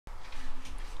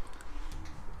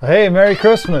Hey, Merry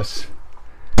Christmas.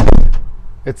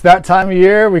 It's that time of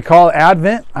year we call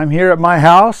Advent. I'm here at my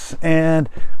house and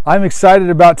I'm excited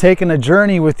about taking a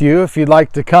journey with you if you'd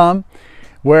like to come,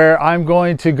 where I'm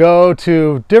going to go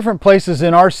to different places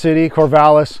in our city,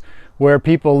 Corvallis, where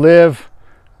people live,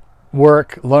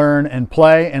 work, learn, and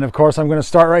play. And of course, I'm going to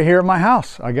start right here at my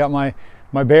house. I got my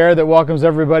bear that welcomes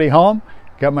everybody home.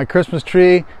 Got my Christmas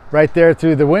tree right there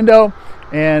through the window.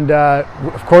 And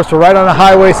of course, we're right on a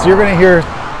highway, so you're going to hear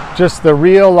just the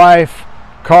real life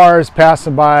cars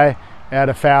passing by at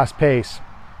a fast pace.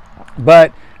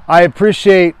 But I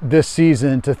appreciate this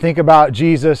season to think about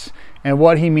Jesus and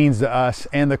what he means to us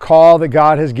and the call that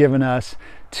God has given us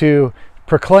to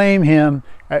proclaim him,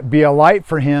 be a light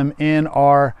for him in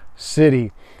our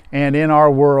city and in our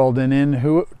world and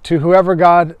to whoever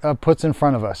God puts in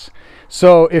front of us.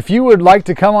 So if you would like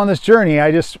to come on this journey,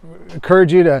 I just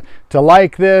encourage you to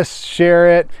like this,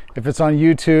 share it. If it's on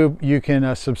YouTube, you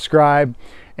can subscribe,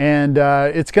 and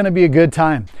it's going to be a good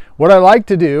time. What I like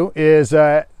to do is,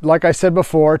 like I said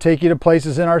before, take you to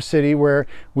places in our city where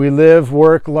we live,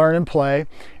 work, learn, and play,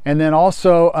 and then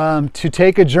also to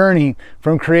take a journey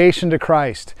from creation to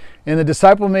Christ. In the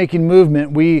disciple-making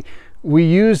movement, we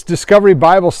use Discovery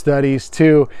Bible Studies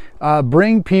to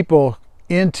bring people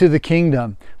into the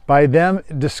kingdom by them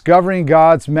discovering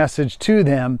God's message to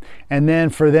them, and then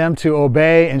for them to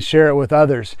obey and share it with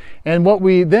others. And what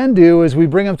we then do is we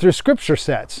bring them through scripture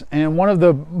sets. And one of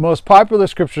the most popular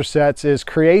scripture sets is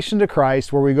Creation to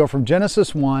Christ, where we go from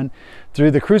Genesis 1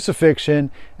 through the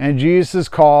crucifixion and Jesus'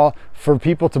 call for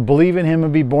people to believe in him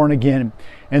and be born again.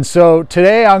 And so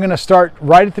today I'm going to start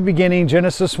right at the beginning,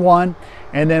 Genesis 1,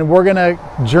 and then we're going to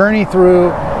journey through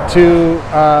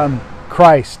to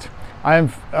Christ.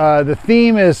 The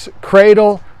theme is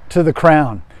Cradle to the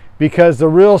Crown, because the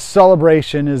real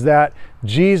celebration is that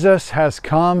Jesus has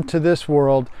come to this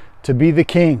world to be the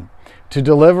King, to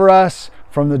deliver us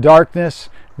from the darkness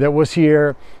that was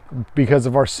here because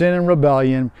of our sin and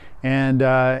rebellion, and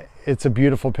it's a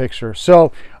beautiful picture.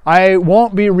 So I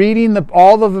won't be reading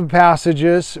all of the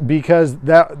passages because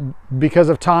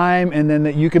of time, and then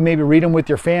that you can maybe read them with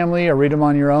your family or read them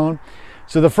on your own.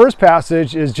 So the first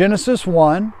passage is Genesis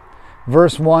 1.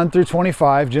 Verse 1 through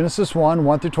 25, Genesis 1,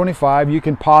 1 through 25. You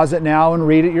can pause it now and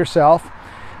read it yourself,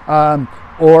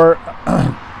 or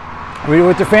read it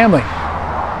with your family.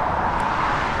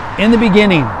 In the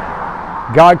beginning,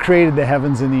 God created the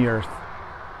heavens and the earth.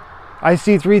 I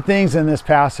see three things in this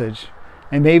passage,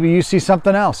 and maybe you see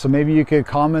something else. So maybe you could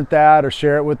comment that or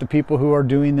share it with the people who are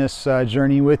doing this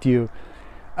journey with you.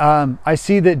 I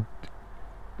see that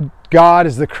God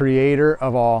is the creator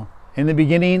of all. In the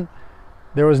beginning,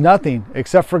 there was nothing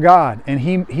except for God, and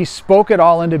he spoke it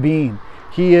all into being.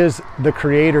 He is the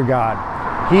creator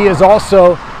God. He is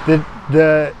also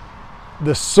the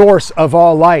source of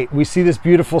all light. We see this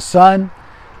beautiful sun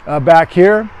back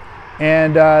here,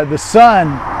 and the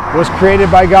sun was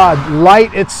created by God.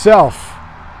 Light itself,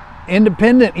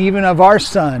 independent even of our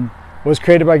sun, was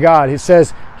created by God. He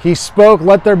says, he spoke,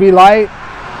 let there be light,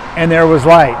 and there was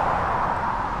light.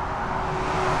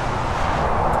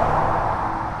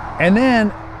 And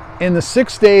then in the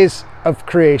 6 days of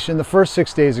creation, the first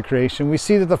 6 days of creation, we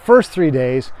see that the first 3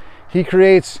 days, he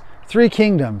creates three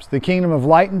kingdoms: the kingdom of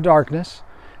light and darkness,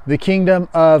 the kingdom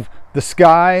of the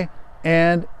sky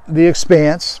and the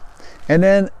expanse, and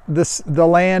then the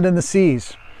land and the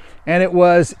seas. And it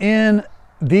was in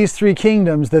these three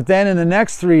kingdoms that then in the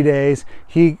next 3 days,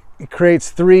 he creates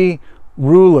three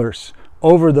rulers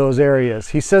over those areas.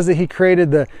 He says that he created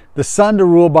the sun to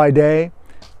rule by day,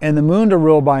 and the moon to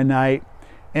rule by night.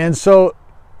 And so,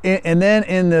 and then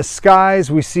in the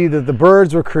skies, we see that the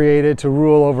birds were created to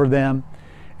rule over them.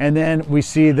 And then we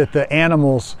see that the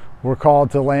animals were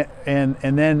called to land, and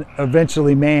then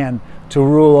eventually man to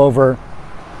rule over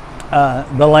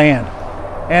the land.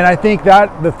 And I think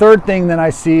that the third thing that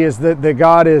I see is that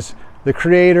God is the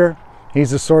creator. He's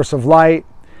the source of light,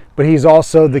 but he's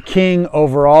also the king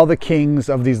over all the kings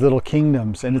of these little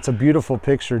kingdoms. And it's a beautiful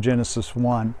picture, Genesis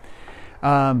 1.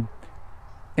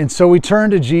 And so we turn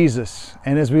to Jesus,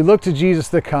 and as we look to Jesus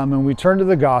to come and we turn to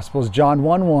the Gospels, John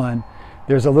 1:1,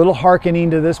 there's a little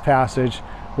hearkening to this passage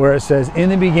where it says, in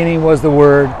the beginning was the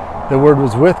Word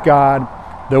was with God,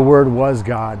 the Word was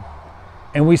God.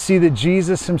 And we see that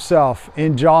Jesus himself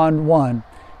in John 1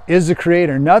 is the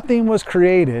creator. Nothing was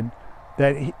created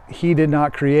that he did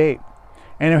not create.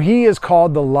 And he is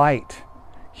called the light.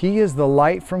 He is the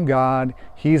light from God.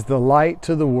 He's the light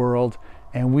to the world.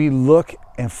 And we look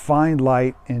and find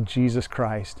light in Jesus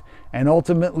Christ. And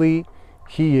ultimately,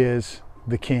 he is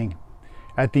the King.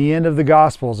 At the end of the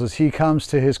Gospels, as he comes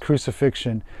to his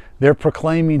crucifixion, they're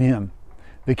proclaiming him.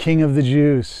 the King of the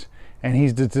Jews. And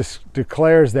he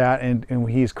declares that, and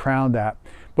he's crowned that.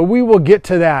 But we will get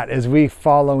to that as we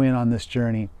follow in on this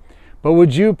journey. But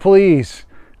would you please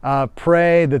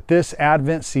pray that this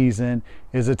Advent season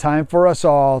is a time for us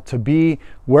all to be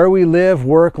where we live,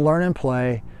 work, learn, and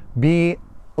play, be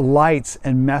lights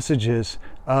and messages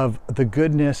of the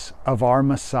goodness of our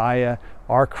Messiah,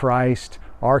 our Christ,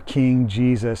 our King,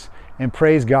 Jesus. And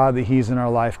praise God that he's in our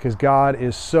life, because God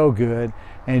is so good.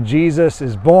 And Jesus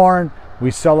is born.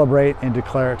 We celebrate and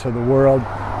declare it to the world.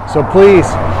 So please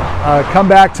come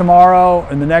back tomorrow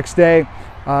and the next day,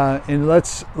 and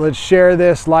let's share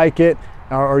this, like it,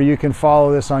 or you can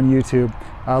follow this on YouTube.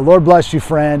 Lord bless you,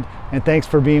 friend, and thanks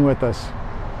for being with us.